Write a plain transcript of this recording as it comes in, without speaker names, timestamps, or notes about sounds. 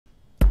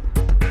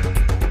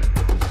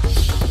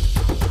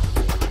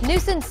New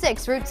since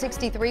 6, Route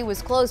 63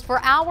 was closed for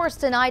hours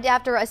tonight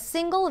after a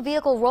single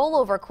vehicle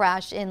rollover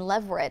crash in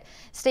Leverett.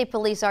 State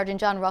Police Sergeant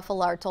John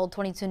Ruffalard told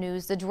 22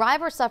 News the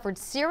driver suffered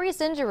serious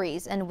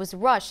injuries and was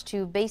rushed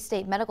to Bay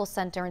State Medical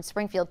Center in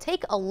Springfield.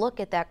 Take a look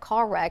at that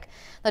car wreck.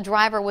 The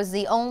driver was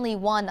the only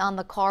one on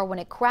the car when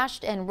it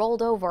crashed and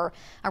rolled over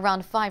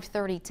around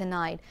 5:30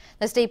 tonight.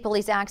 The State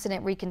Police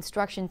Accident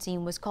Reconstruction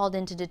Team was called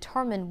in to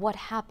determine what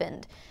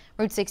happened.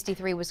 Route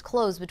 63 was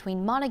closed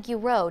between Montague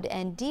Road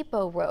and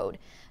Depot Road.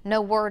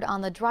 No word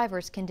on the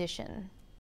driver's condition.